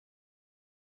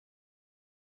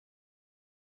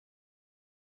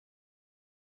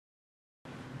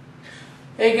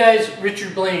Hey guys,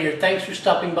 Richard Blaine here. Thanks for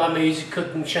stopping by my Easy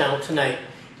Cooking channel tonight.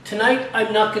 Tonight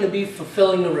I'm not going to be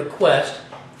fulfilling a request.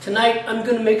 Tonight I'm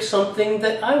going to make something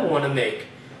that I want to make.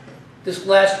 This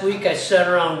last week I sat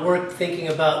around work thinking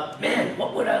about, man,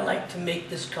 what would I like to make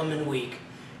this coming week?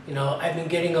 You know, I've been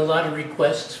getting a lot of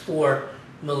requests for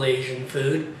Malaysian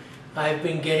food. I've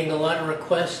been getting a lot of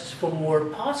requests for more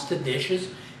pasta dishes,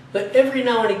 but every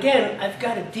now and again I've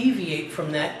got to deviate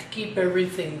from that to keep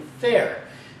everything fair.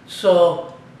 So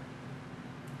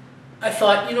I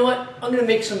thought, you know what, I'm going to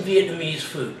make some Vietnamese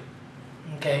food,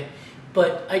 okay?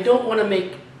 But I don't want to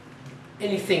make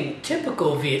anything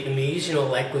typical Vietnamese, you know,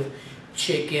 like with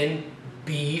chicken,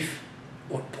 beef,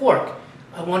 or pork.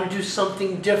 I want to do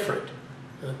something different,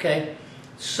 okay?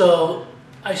 So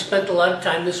I spent a lot of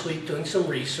time this week doing some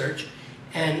research,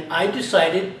 and I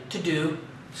decided to do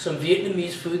some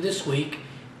Vietnamese food this week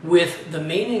with the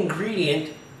main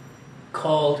ingredient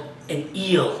called an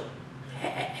eel.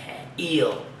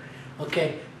 Eel.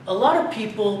 Okay, a lot of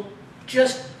people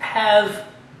just have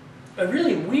a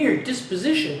really weird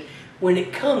disposition when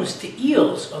it comes to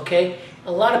eels, okay?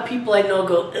 A lot of people I know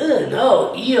go, ugh,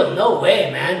 no, eel, no way,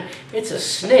 man. It's a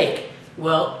snake.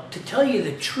 Well, to tell you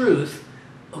the truth,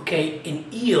 okay, an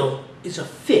eel is a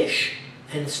fish,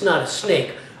 and it's not a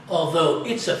snake, although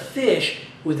it's a fish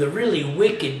with a really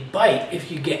wicked bite if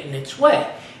you get in its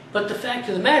way. But the fact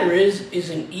of the matter is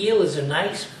an eel is a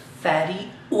nice,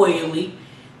 fatty, oily,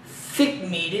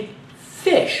 thick-meated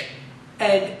fish.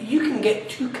 And you can get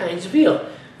two kinds of eel.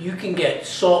 You can get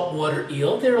saltwater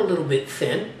eel, they're a little bit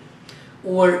thin,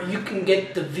 or you can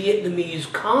get the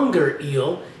Vietnamese Conger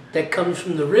eel that comes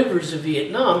from the rivers of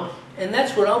Vietnam, and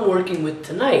that's what I'm working with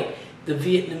tonight, the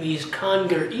Vietnamese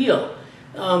Conger eel.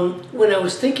 When I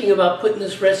was thinking about putting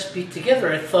this recipe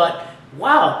together, I thought,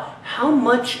 wow, how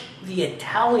much the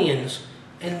Italians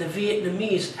and the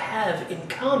Vietnamese have in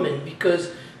common,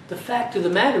 because the fact of the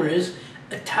matter is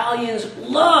Italians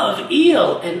love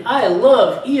eel, and I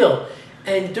love eel.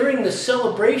 And during the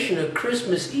celebration of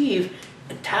Christmas Eve,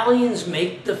 Italians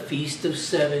make the Feast of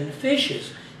Seven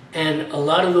Fishes, and a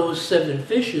lot of those 7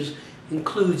 fishes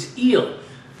includes eel.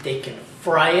 They can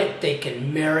fry it, they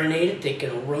can marinate it, they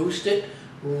can roast it,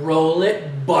 roll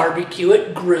it, barbecue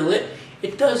it, grill it.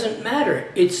 It doesn't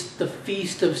matter. It's the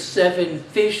Feast of 7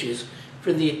 Fishes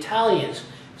for the Italians.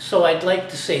 So I'd like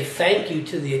to say thank you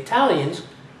to the Italians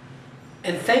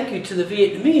and thank you to the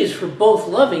Vietnamese for both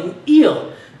loving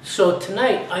eel. So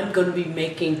tonight I'm going to be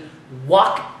making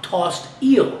Wok Tossed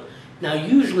Eel. Now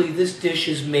usually this dish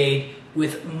is made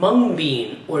with mung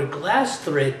bean or glass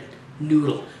thread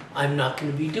noodle. I'm not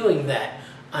going to be doing that.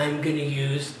 I'm going to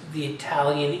use the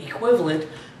Italian equivalent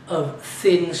of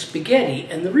thin spaghetti,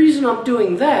 and the reason I'm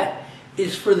doing that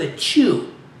is for the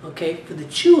chew, okay, for the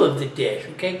chew of the dish,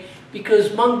 okay,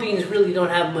 because mung beans really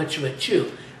don't have much of a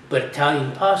chew, but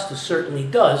Italian pasta certainly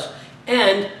does.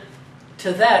 And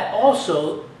to that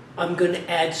also I'm going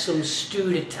to add some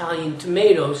stewed Italian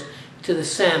tomatoes to the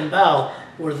sambal,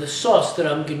 or the sauce that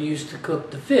I'm going to use to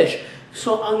cook the fish.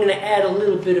 So I'm going to add a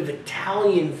little bit of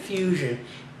Italian fusion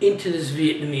into this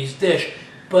Vietnamese dish,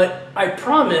 but I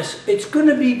promise it's going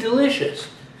to be delicious.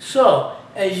 So,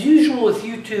 as usual with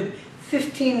YouTube,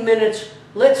 15 minutes,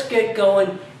 let's get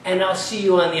going, and I'll see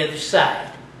you on the other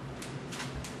side.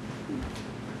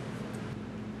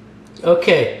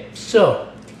 Okay,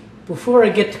 so before I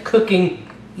get to cooking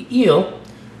the eel,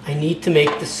 I need to make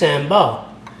the sambal,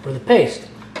 or the paste.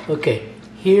 Okay,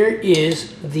 here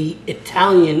is the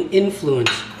Italian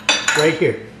influence right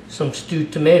here, some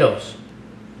stewed tomatoes.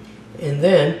 And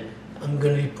then I'm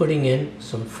going to be putting in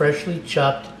some freshly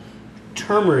chopped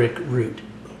turmeric root,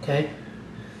 okay?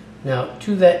 Now,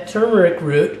 to that turmeric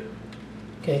root,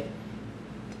 okay,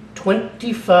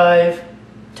 25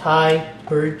 Thai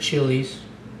bird chilies,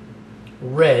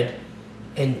 red,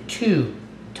 and 2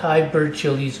 Thai bird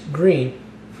chilies, green,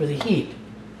 for the heat.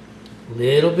 A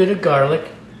little bit of garlic,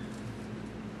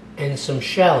 and some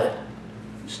shallot.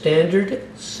 Standard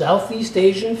Southeast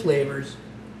Asian flavors.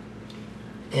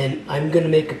 And I'm going to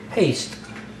make a paste,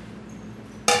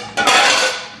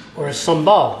 or a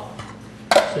sambal.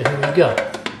 So here we go.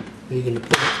 We're going to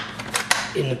put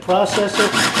it in the processor,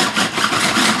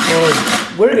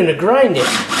 and we're going to grind it.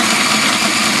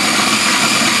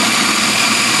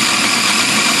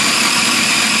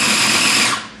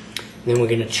 Then we're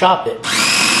going to chop it.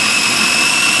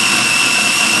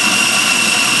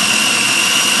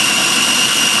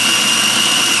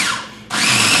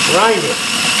 Grind it.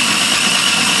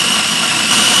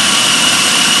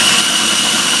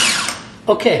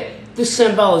 Okay, this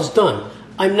sambal is done.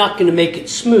 I'm not going to make it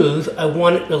smooth. I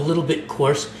want it a little bit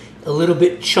coarse, a little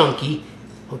bit chunky,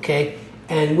 okay?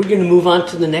 And we're going to move on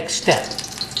to the next step.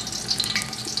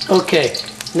 Okay,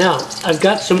 now I've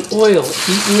got some oil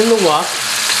heating in the wok,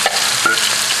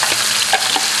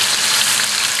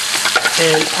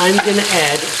 and I'm going to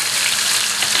add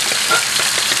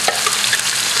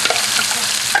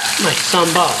my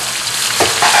sambal.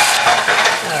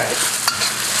 All right,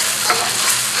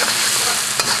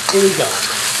 here we go.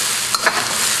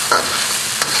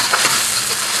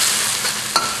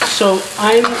 So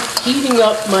I'm heating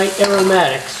up my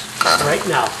aromatics right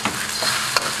now.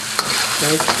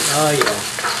 Okay. Oh yeah.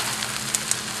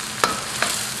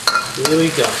 Here we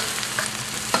go.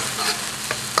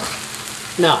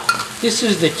 Now, this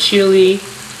is the chili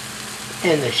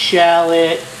and the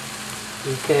shallot,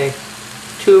 okay,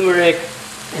 turmeric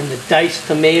and the diced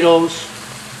tomatoes,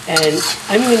 and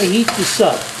I'm going to heat this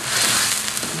up,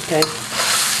 okay.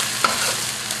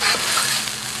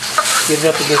 Get it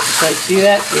up against the side. See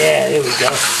that? Yeah, there we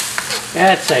go.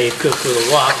 That's how you cook with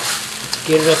a wok.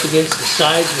 Get it up against the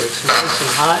sides where it's nice and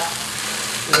hot.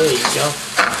 There you go.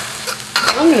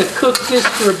 I'm going to cook this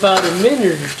for about a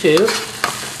minute or two.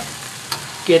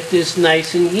 Get this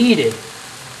nice and heated.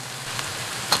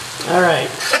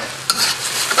 Alright.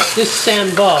 This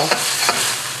sambal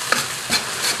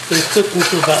been cooking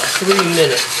for about 3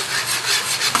 minutes.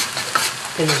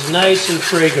 And it's nice and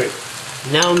fragrant.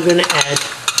 Now I'm going to add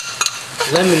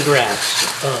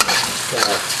lemongrass. Oh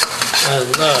God, I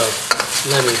love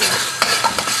lemongrass.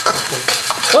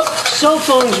 Oh, cell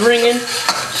phone's ringing.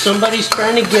 Somebody's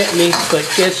trying to get me, but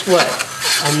guess what?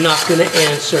 I'm not going to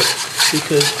answer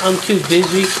because I'm too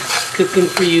busy cooking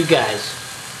for you guys.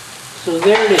 So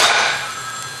there it is.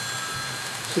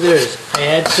 So there it is. I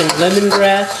add some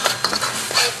lemongrass,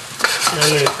 and I'm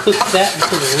going to cook that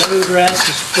until the lemongrass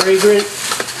is fragrant.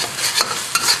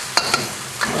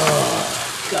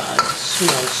 God, it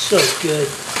smells so good.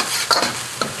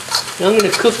 Now I'm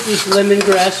going to cook this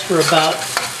lemongrass for about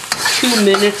 2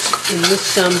 minutes in this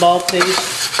sambal paste,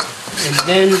 and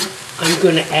then I'm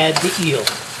going to add the eel.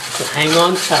 So hang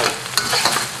on tight.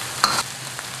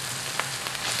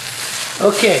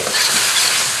 Okay,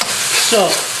 so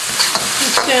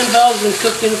this sambal's been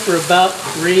cooking for about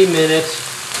 3 minutes,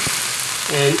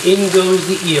 and in goes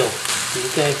the eel.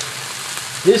 Okay,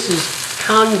 this is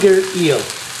Conger Eel.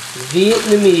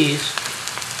 Vietnamese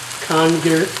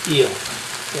Conger Eel.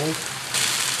 Okay.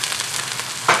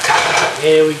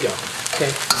 There we go.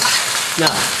 Okay.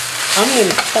 Now, I'm going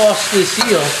to toss this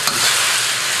eel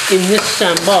in this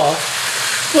sambal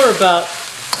for about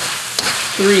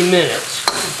 3 minutes.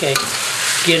 Okay.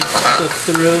 Get it to cook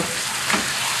through.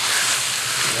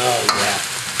 Oh, yeah.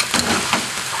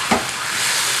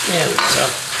 There we go.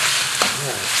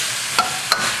 All right.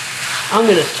 I'm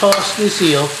going to toss this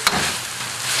eel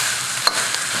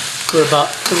for about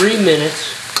 3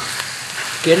 minutes,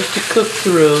 get it to cook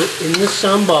through in the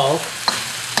sambal,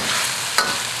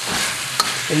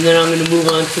 and then I'm going to move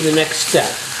on to the next step.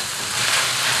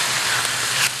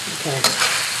 Okay.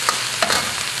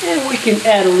 And we can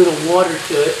add a little water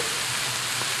to it.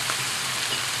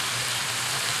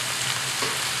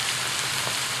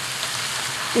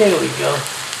 There we go.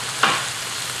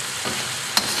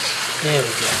 There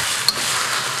we go.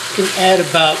 You can add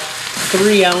about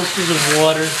 3 ounces of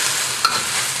water.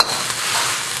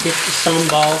 Get the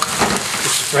sambal to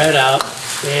spread out.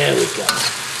 There we go.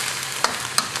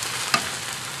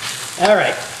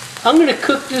 Alright, I'm going to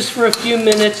cook this for a few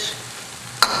minutes,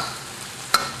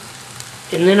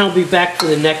 and then I'll be back for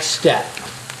the next step.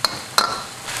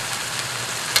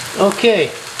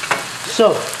 Okay,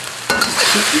 so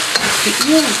the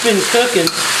eel's been cooking.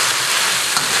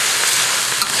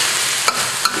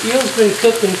 The eel's been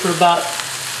cooking for about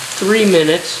 3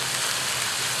 minutes,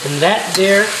 and that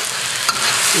there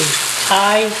is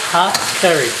Thai hot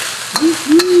curry.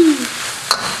 Woo-hoo.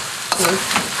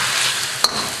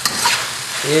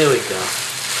 There we go.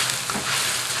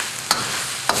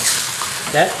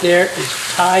 That there is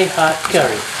Thai hot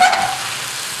curry.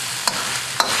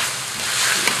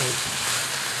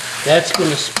 That's going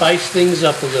to spice things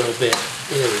up a little bit.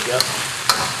 There we go.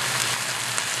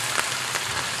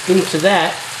 Into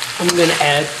that, I'm going to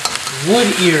add wood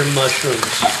ear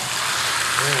mushrooms.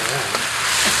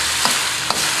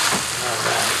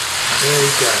 Alright, there we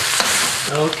go.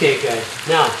 Okay guys,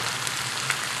 now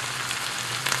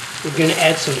we're going to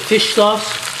add some fish sauce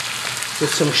with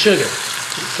some sugar.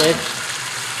 Okay?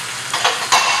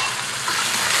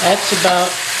 That's about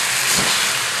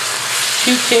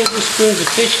 2 tablespoons of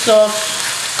fish sauce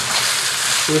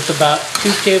with about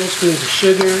 2 tablespoons of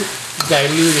sugar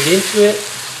diluted into it.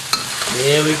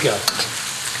 There we go.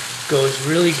 Goes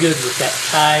really good with that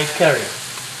Thai curry.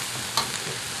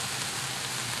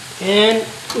 And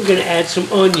we're going to add some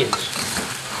onions.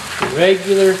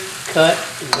 Regular cut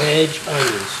wedge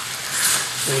onions.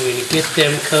 I'm going to get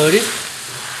them coated.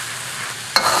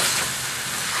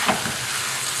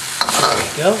 There we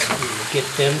go. I'm going to get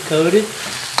them coated.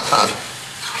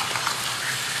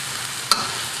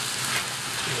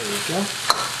 There we go.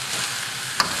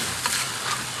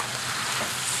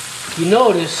 You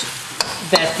notice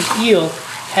that the eel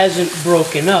hasn't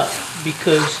broken up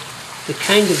because the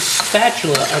kind of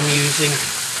spatula I'm using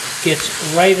gets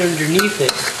right underneath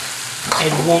it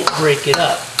and won't break it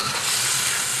up.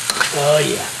 Oh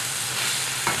yeah.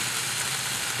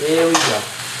 There we go.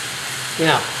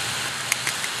 Now,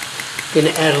 going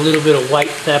to add a little bit of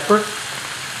white pepper.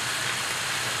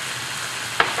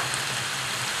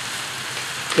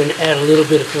 Going to add a little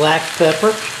bit of black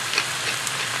pepper.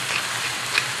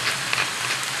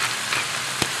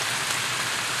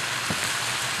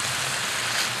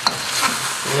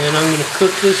 And I'm going to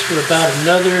cook this for about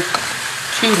another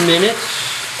 2 minutes.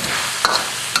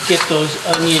 Get those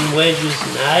onion wedges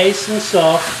nice and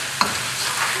soft.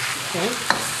 Okay.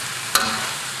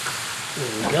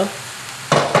 There we go.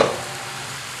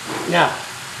 Now,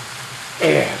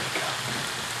 there we go.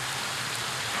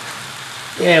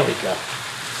 There we go.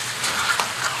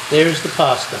 There's the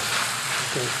pasta.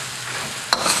 Okay.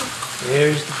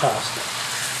 There's the pasta.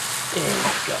 There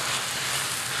we go.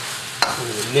 I'm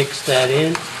going to mix that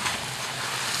in.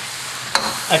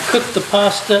 I cooked the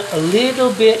pasta a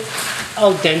little bit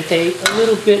al dente, a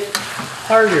little bit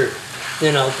harder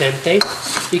than al dente,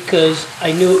 because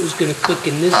I knew it was going to cook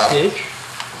in this dish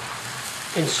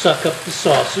and suck up the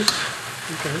sauces.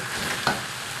 Okay.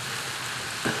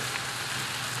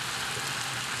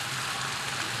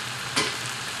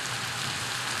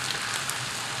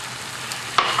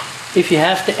 If you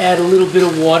have to add a little bit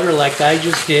of water like I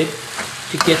just did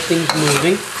to get things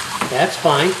moving, that's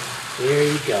fine. There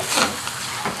you go.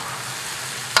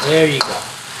 There you go.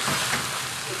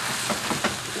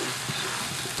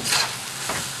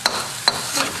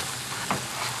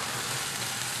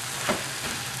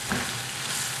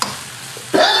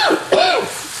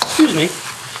 Excuse me.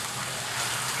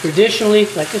 Traditionally,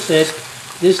 like I said,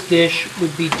 this dish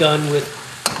would be done with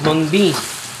mung bean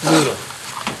noodle.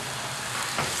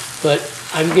 But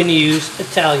I'm going to use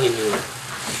Italian noodle.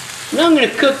 Now I'm going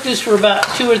to cook this for about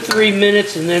 2 or 3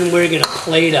 minutes, and then we're going to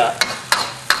plate up.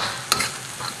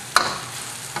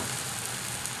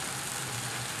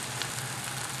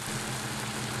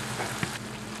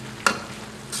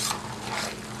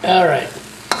 Alright,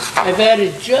 I've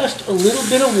added just a little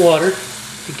bit of water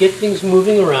to get things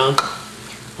moving around.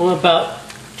 I'm about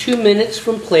 2 minutes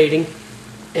from plating,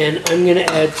 and I'm going to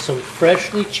add some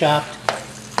freshly chopped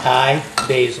Thai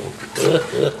basil.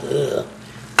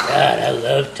 God, I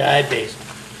love Thai basil.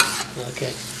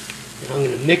 Okay, and I'm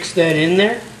going to mix that in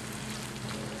there.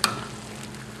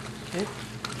 Okay,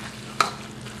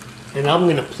 and I'm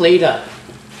going to plate up.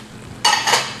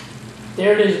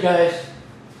 There it is, guys.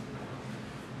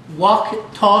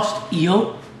 Wok tossed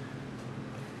eel,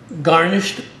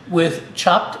 garnished with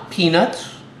chopped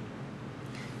peanuts,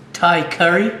 Thai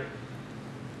curry,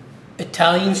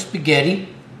 Italian spaghetti,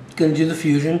 going to do the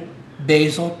fusion,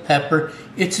 basil, pepper.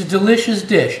 It's a delicious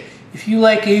dish. If you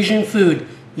like Asian food,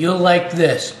 you'll like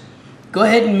this. Go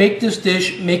ahead and make this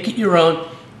dish, make it your own,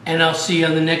 and I'll see you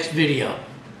on the next video.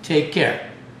 Take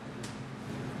care.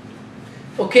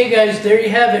 Okay guys, there you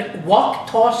have it. Wok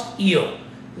tossed eel,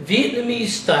 Vietnamese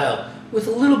style, with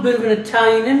a little bit of an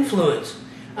Italian influence.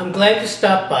 I'm glad to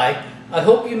stop by. I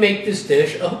hope you make this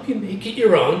dish. I hope you make it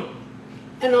your own.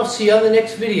 And I'll see you on the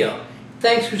next video.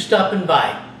 Thanks for stopping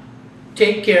by.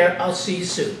 Take care. I'll see you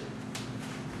soon.